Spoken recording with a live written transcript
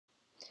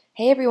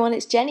Hey everyone,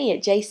 it's Jenny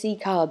at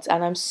JC Cards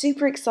and I'm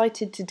super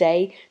excited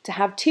today to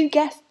have two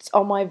guests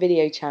on my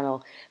video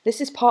channel. This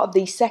is part of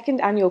the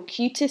second annual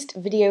Cutest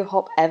video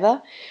hop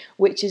ever,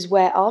 which is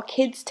where our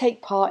kids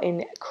take part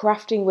in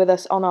crafting with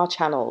us on our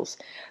channels.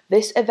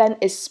 This event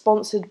is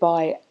sponsored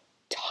by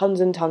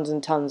tons and tons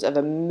and tons of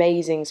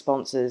amazing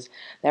sponsors.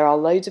 There are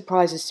loads of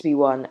prizes to be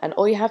won and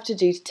all you have to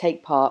do to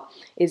take part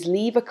is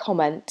leave a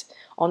comment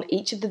on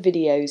each of the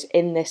videos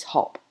in this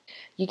hop.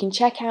 You can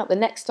check out the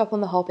next stop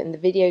on the hop in the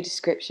video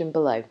description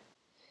below.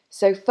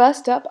 So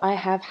first up I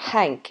have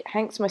Hank.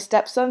 Hank's my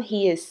stepson,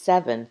 he is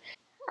 7.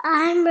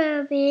 I'm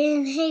Ruby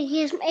and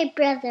he is my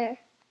brother.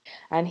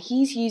 And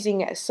he's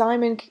using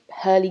Simon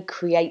Hurley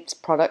Creates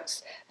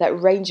products that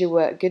Ranger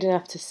were good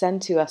enough to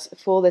send to us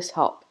for this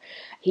hop.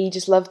 He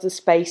just loves the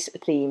space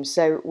theme,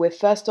 so we're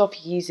first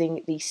off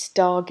using the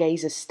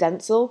Stargazer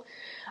stencil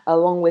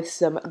along with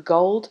some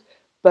gold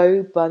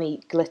Bow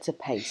Bunny glitter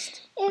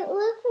paste. It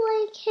looks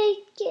like cake.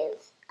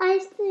 I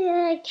see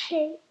a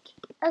cake,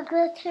 a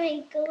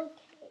glittery gold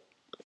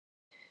cake.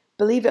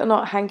 Believe it or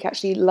not, Hank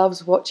actually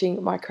loves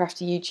watching my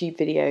crafty YouTube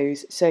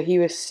videos, so he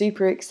was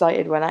super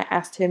excited when I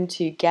asked him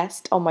to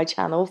guest on my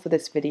channel for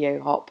this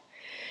video hop.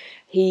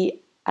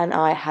 He and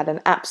I had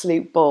an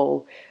absolute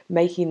ball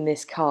making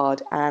this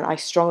card, and I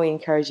strongly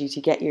encourage you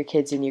to get your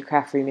kids in your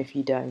craft room if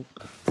you don't.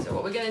 So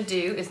what we're going to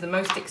do is the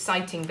most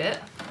exciting bit.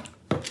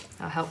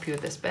 I'll help you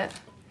with this bit.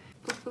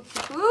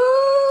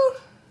 Ooh,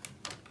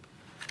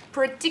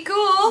 pretty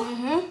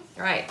cool.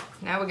 Right,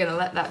 now we're going to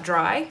let that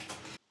dry.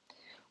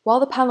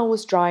 While the panel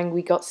was drying,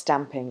 we got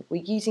stamping.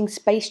 We're using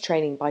Space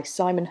Training by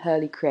Simon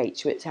Hurley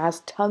Creates, which has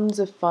tons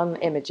of fun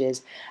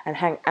images, and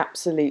Hank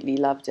absolutely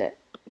loved it.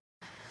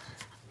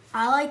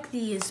 I like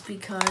these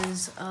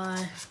because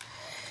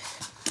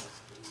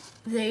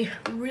they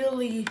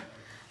really,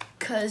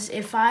 because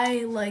if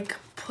I like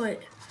put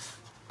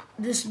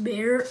this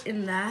bear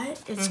in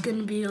that, it's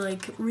gonna be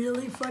like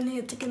really funny.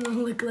 It's gonna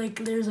look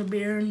like there's a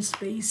bear in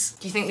space.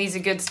 Do you think these are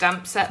good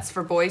stamp sets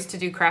for boys to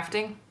do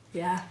crafting?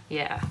 Yeah.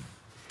 Yeah.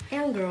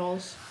 And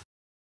girls.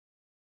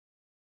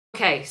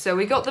 Okay, so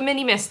we got the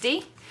Mini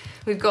Misty.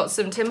 We've got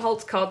some Tim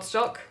Holtz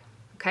cardstock.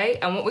 Okay,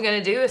 and what we're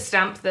going to do is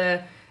stamp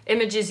the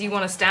images you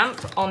want to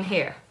stamp on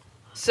here.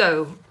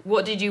 So,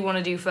 what did you want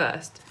to do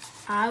first?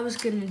 I was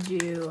gonna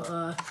do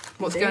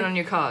What's going on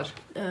your card?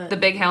 The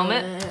big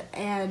helmet?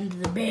 And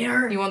the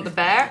bear. You want the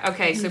bear?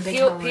 Okay, so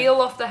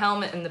peel off the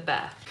helmet and the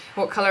bear.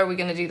 What color are we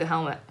going to do the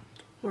helmet?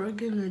 We're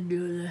gonna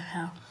do the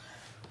hell.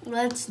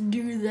 Let's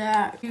do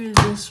that. Do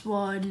this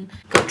one.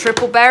 Got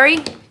Triple Berry.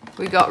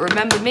 We got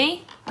Remember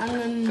Me. I'm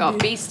gonna Got do,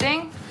 Bee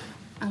Sting.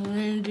 I'm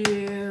gonna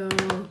do.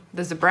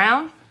 There's a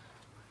brown.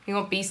 You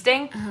want Bee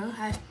Sting? I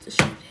have to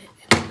shoot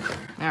it.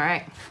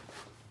 Alright.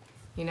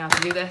 You know how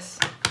to do this?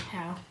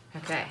 How?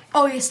 Okay.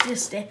 Oh, yes,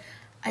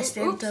 I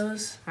stamped Oops.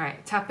 those.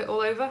 Alright, tap it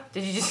all over.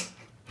 Did you just...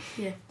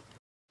 Yeah.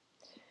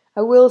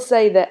 I will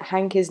say that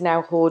Hank is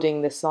now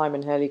hoarding the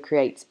Simon Hurley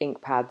Creates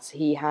ink pads.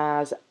 He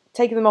has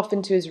taken them off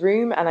into his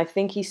room, and I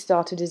think he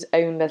started his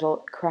own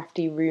little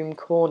crafty room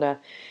corner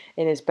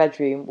in his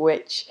bedroom,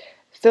 which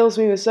fills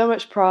me with so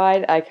much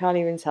pride I can't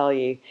even tell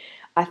you.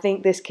 I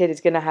think this kid is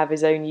going to have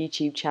his own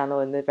YouTube channel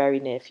in the very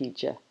near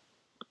future.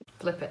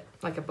 Flip it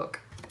like a book.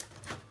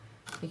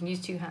 You can use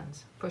 2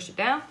 hands. Push it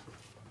down.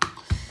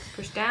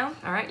 Push down.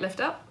 Alright,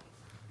 lift up.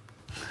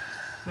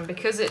 And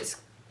because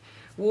it's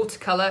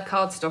watercolour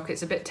cardstock,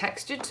 it's a bit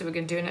textured, so we're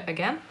going to do it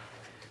again.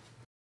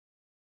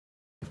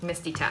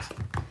 Misty tap.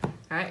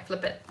 Alright,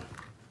 flip it.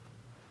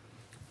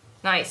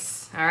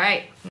 Nice.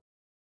 Alright.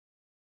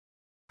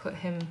 Put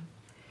him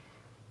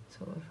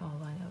sort of all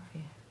lined up for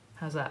you.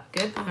 How's that?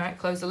 Good? Alright,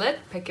 close the lid.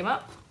 Pick him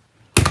up.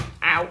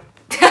 Ow.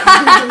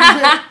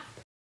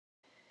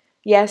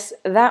 Yes,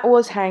 that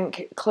was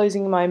Hank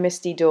closing my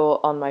Misty door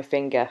on my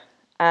finger.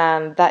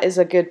 And that is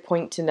a good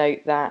point to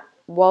note that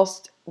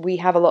whilst we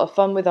have a lot of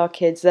fun with our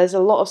kids, there's a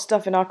lot of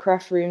stuff in our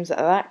craft rooms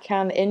that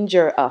can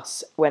injure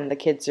us when the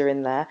kids are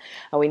in there,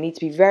 and we need to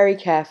be very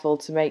careful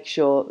to make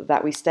sure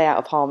that we stay out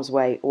of harm's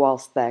way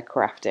whilst they're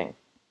crafting.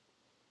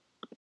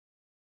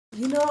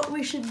 You know what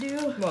we should do?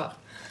 What?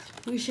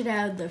 We should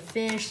have the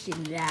fish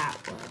in that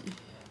one.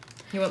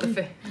 You want the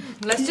fish?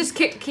 Let's just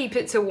keep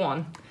it to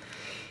 1.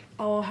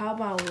 Oh, how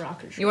about a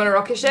rocket ship? You want a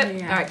rocket ship?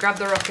 Yeah. Alright, grab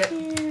the rocket.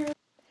 Yeah.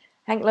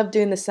 Hank loved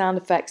doing the sound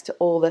effects to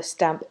all the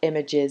stamp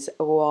images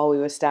while we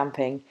were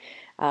stamping.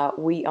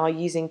 We are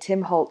using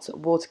Tim Holtz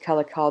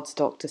watercolour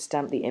cardstock to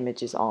stamp the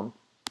images on.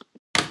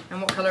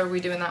 And what colour are we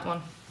doing that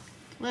one?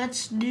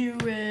 Let's do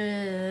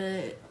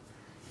it.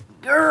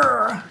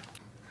 Grr.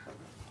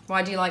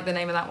 Why do you like the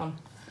name of that one?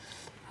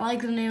 I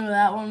like the name of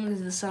that one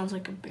because it sounds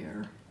like a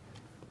bear.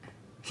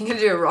 You're going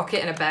to do a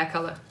rocket in a bear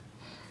colour.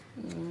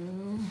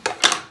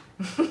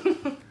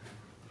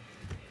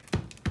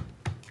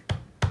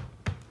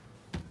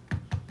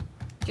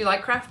 Do you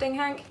like crafting,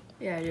 Hank?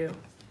 Yeah, I do.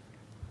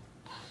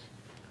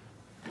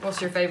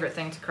 What's your favourite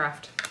thing to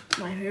craft?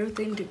 My favorite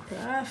thing to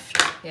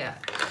craft Yeah.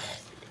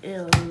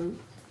 is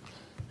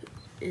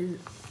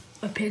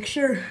a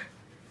picture.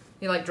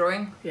 You like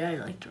drawing? Yeah, I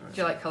like drawing.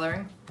 Do you like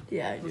colouring?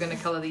 Yeah, I We're do. going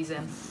to colour these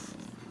in.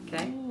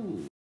 Okay.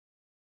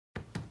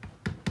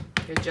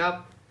 Good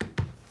job.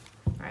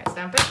 Alright,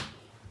 stamp it.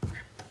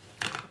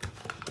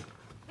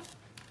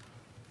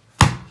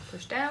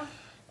 Push down.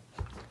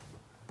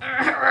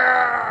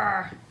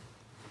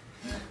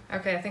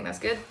 Okay, I think that's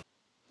good.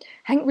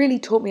 Hank really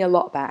taught me a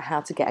lot about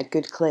how to get a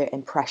good clear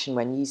impression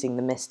when using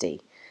the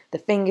Misty. The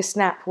finger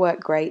snap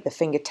worked great, the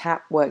finger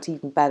tap worked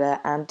even better,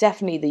 and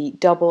definitely the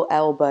double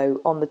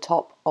elbow on the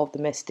top of the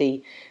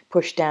Misty,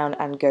 push down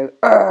and go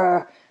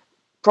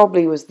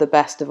probably was the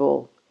best of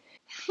all.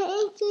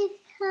 Hank is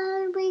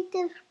coloring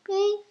the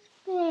space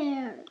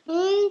bear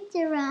and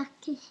the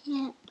rocket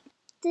ship.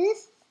 This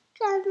is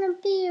gonna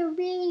be a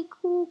really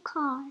cool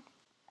card.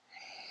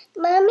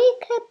 Mommy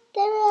cut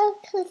them out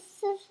because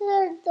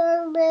scissors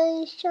are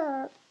really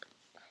sharp.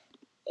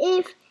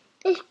 If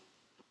the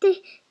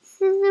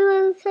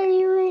scissors are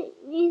you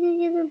need to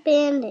get a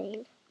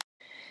band-aid.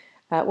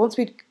 Once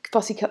we'd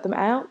fussy cut them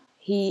out,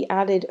 he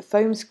added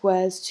foam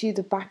squares to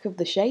the back of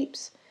the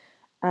shapes,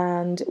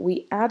 and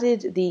we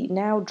added the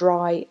now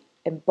dry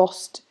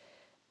embossed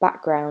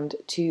background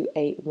to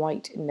a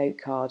white note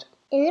card.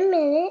 In a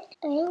minute,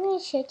 I'm going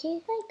to show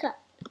you my cut.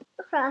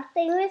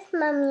 Crafting with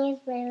Mommy is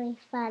really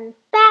fun.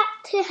 Back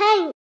to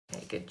Hank.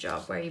 Okay, good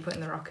job. Where are you putting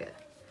the rocket?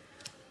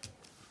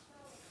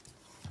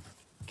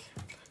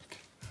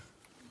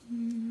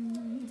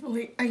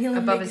 Wait, are you gonna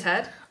Above make his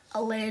head?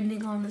 a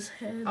landing on his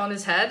head? On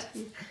his head?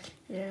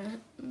 Yeah.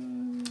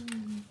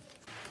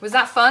 Was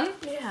that fun?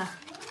 Yeah.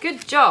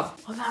 Good job.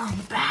 What about on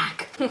the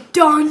back?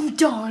 Dun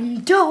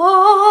dun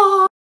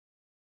dun!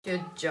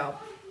 Good job.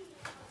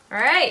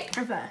 Alright.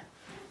 Okay.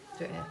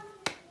 Do it here.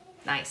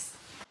 Nice.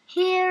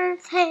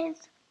 Here's his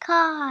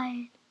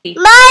card.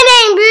 My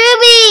name's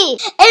Ruby,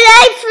 and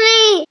I'm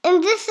 3,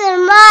 and this is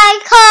my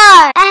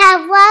card. I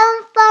have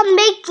one fun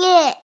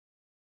making it.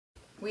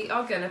 We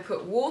are going to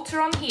put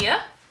water on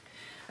here,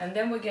 and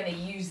then we're going to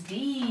use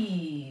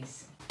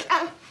these.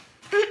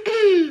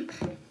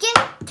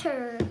 Get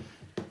her.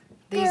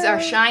 These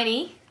are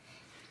shiny.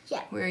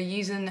 Yeah. We're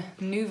using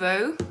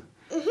Nuvo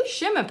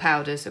shimmer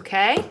powders,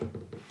 okay?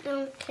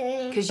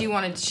 Okay. Because you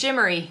wanted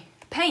shimmery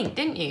paint,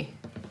 didn't you?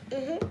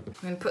 I'm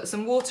going to put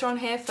some water on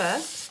here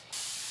first.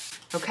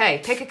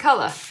 Okay, pick a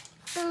colour.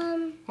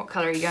 What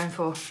colour are you going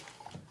for?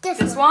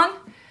 This one?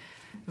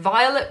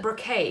 Violet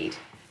Brocade.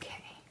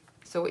 Okay.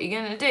 So what you're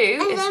going to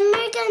do And is then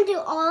we're going to do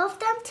all of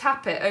them?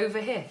 tap it over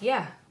here.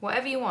 Yeah,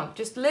 whatever you want.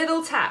 Just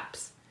little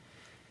taps.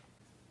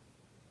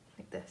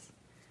 Like this.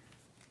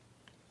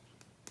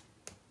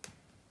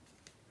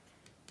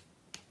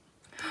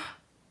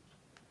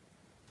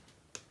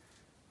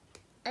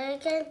 Are we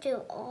going to do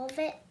all of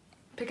it?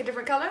 Pick a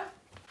different colour.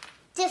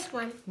 This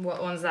one.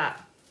 What one's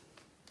that?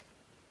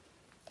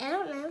 I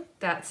don't know.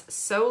 That's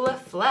Solar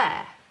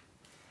Flare.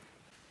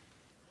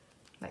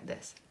 Like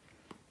this.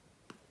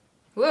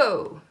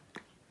 Whoa.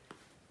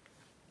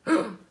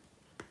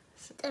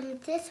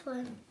 This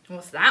one.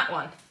 What's that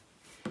one?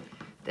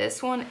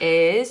 This one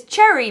is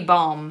Cherry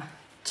Bomb.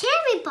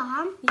 Cherry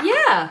bomb.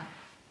 Yeah.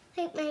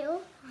 Like my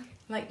old one.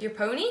 Like your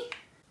pony?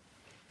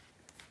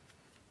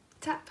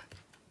 Tap.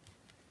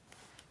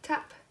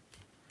 Tap.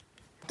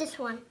 This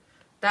one.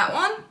 That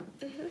one?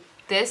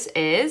 This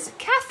is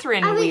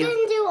Catherine Are we Wheel.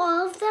 going to do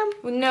all of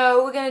them?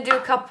 No, we're going to do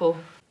a couple.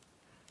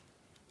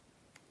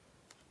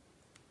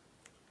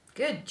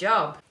 Good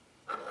job.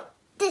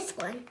 This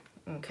one.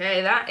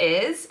 Okay, that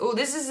is... Oh,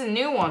 this is a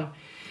new one.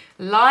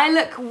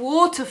 Lilac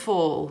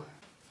Waterfall.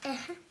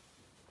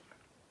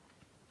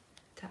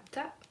 Tap,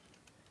 tap.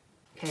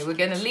 Okay, we're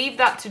going to leave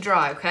that to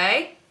dry,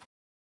 okay?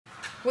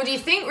 What do you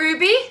think,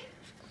 Ruby?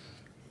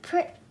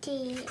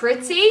 Pretty.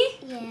 Pretty?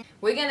 Yeah.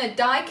 We're going to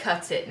die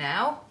cut it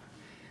now.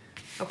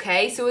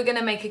 Okay, so we're going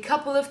to make a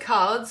couple of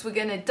cards. We're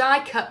going to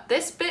die cut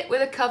this bit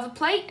with a cover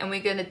plate, and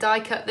we're going to die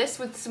cut this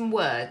with some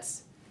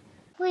words.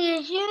 We're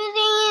using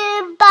a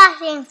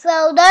embossing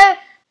folder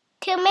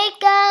to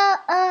make a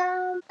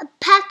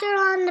pattern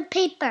on the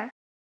paper.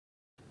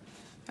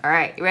 All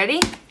right, you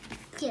ready?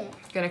 Yeah.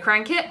 Gonna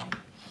crank it?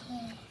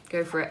 Yeah.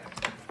 Go for it.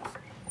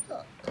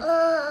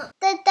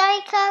 The die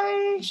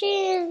cutting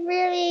machine is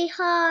really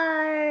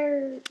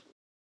hard.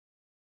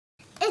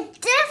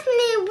 It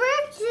definitely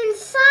works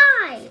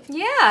inside.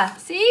 Yeah,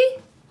 see?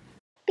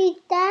 Be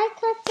die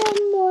cut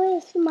some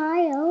more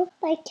smile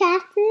like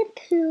Catherine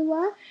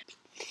Pula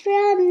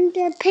from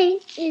the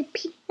paint and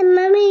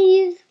Mommy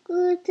used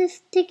glue to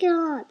stick it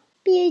on.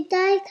 Be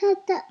die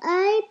cut the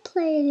eye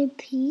plated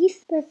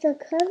piece with the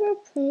cover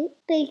plate,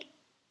 big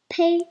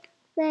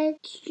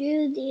Pinkfresh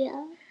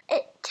Studio.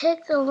 It took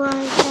a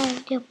long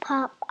time to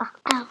pop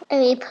out,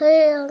 and we put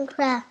it on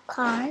craft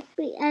card.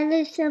 We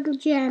added some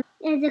gems,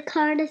 and the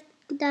card is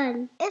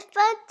done. It's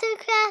fun to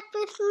craft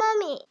with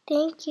Mommy.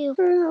 Thank you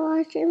for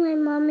watching my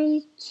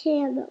Mommy's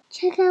channel.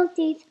 Check out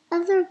these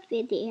other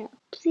videos.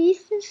 Please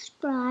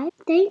subscribe.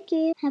 Thank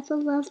you. Have a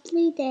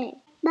lovely day.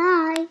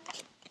 Bye.